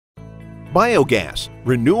Biogas,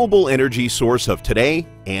 renewable energy source of today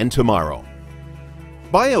and tomorrow.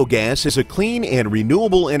 Biogas is a clean and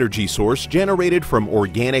renewable energy source generated from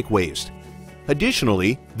organic waste.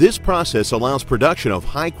 Additionally, this process allows production of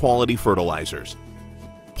high-quality fertilizers.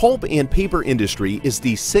 Pulp and paper industry is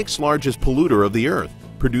the sixth largest polluter of the earth,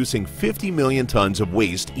 producing 50 million tons of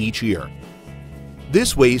waste each year.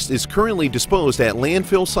 This waste is currently disposed at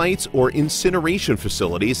landfill sites or incineration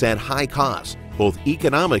facilities at high cost, both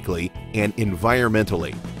economically and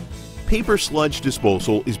environmentally. Paper sludge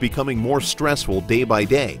disposal is becoming more stressful day by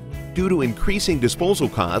day due to increasing disposal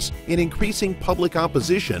costs and increasing public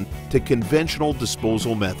opposition to conventional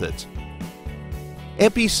disposal methods.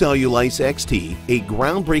 Epicellulyse XT, a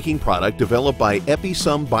groundbreaking product developed by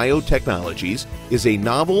Epicellulyse Biotechnologies, is a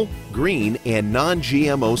novel, green, and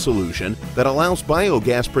non-GMO solution that allows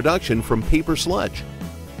biogas production from paper sludge.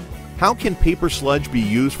 How can paper sludge be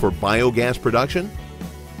used for biogas production?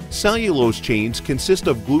 Cellulose chains consist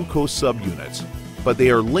of glucose subunits, but they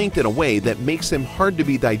are linked in a way that makes them hard to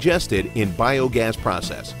be digested in biogas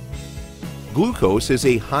process. Glucose is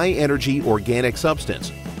a high-energy organic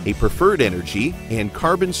substance, a preferred energy and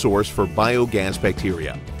carbon source for biogas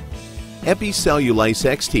bacteria. Epicellulyse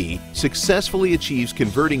XT successfully achieves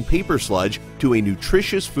converting paper sludge to a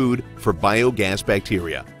nutritious food for biogas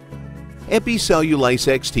bacteria. Epicellulyse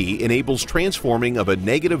XT enables transforming of a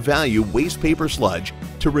negative value waste paper sludge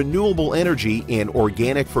to renewable energy and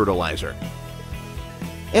organic fertilizer.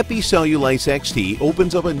 Epicellulyse XT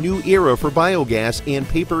opens up a new era for biogas and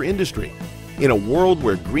paper industry, in a world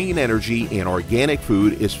where green energy and organic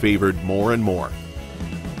food is favored more and more.